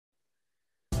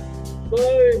So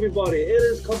everybody, it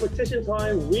is competition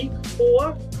time, week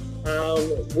 4.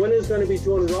 Winner's going to be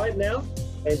drawn right now.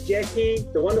 And Jackie,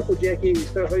 the wonderful Jackie, who's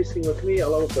co-hosting with me,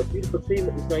 along with the beautiful team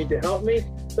that is going to help me.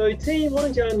 So team, why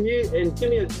don't you unmute and give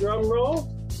me a drum roll.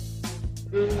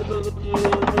 Tell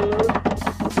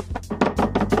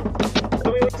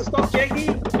me when to stop, Jackie.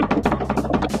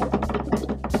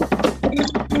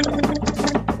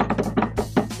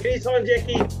 Anytime,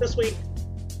 Jackie, this week.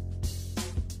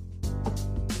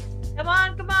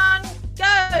 Come on,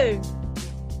 go!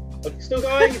 Okay, still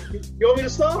going? You want me to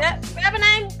stop? Yep, grab a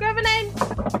name.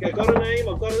 Okay, I got a name.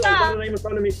 I've got a name in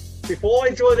front of me. Before I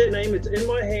draw that name, it's in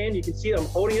my hand. You can see it. I'm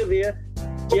holding it there.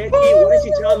 Jackie, why don't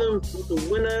you tell them what the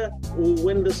winner will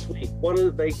win this week? What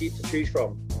do they get to choose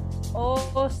from?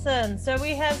 Awesome. So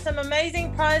we have some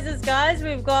amazing prizes, guys.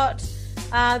 We've got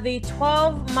the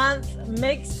 12-month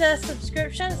Mixer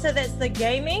subscription. So that's the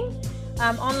gaming,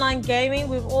 online gaming.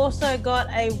 We've also got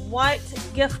a white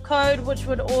gift code, which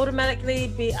would automatically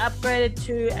be upgraded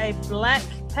to a black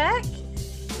pack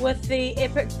with the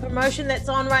epic promotion that's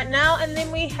on right now. And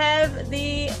then we have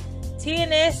the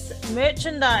TNS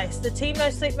merchandise, the Team No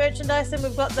Sleep merchandise, and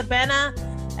we've got the banner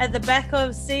at the back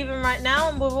of Steven right now,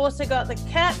 and we've also got the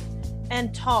cap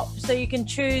and top, so you can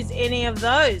choose any of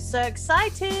those. So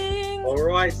exciting! All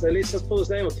right, so let's just pull this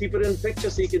name. We'll keep it in picture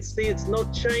so you can see it's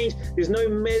not changed. There's no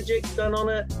magic done on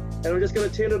it. And I'm just going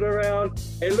to turn it around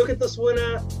and look at this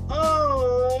winner.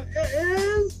 Oh, it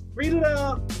is. Read it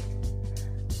out.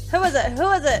 Who is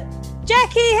it?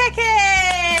 Jackie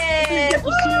Hickett!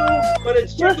 But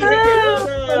it's Jackie Hickett.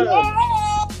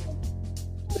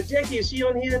 So Jackie, is she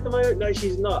on here at the moment? No,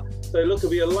 she's not. So look, it'll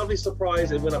be a lovely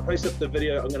surprise. And when I post up the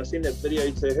video, I'm going to send that video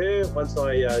to her once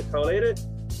I collate it.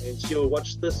 And she'll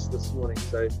watch this morning.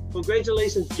 So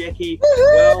congratulations, Jackie.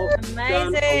 Well done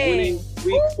on winning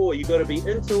week 4. You got to be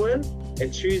in to win.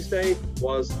 And Tuesday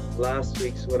was last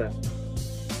week's winner.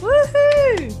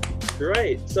 Woohoo!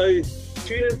 Great. So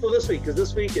tune in for this week, because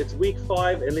this week it's week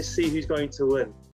 5, and let's see who's going to win.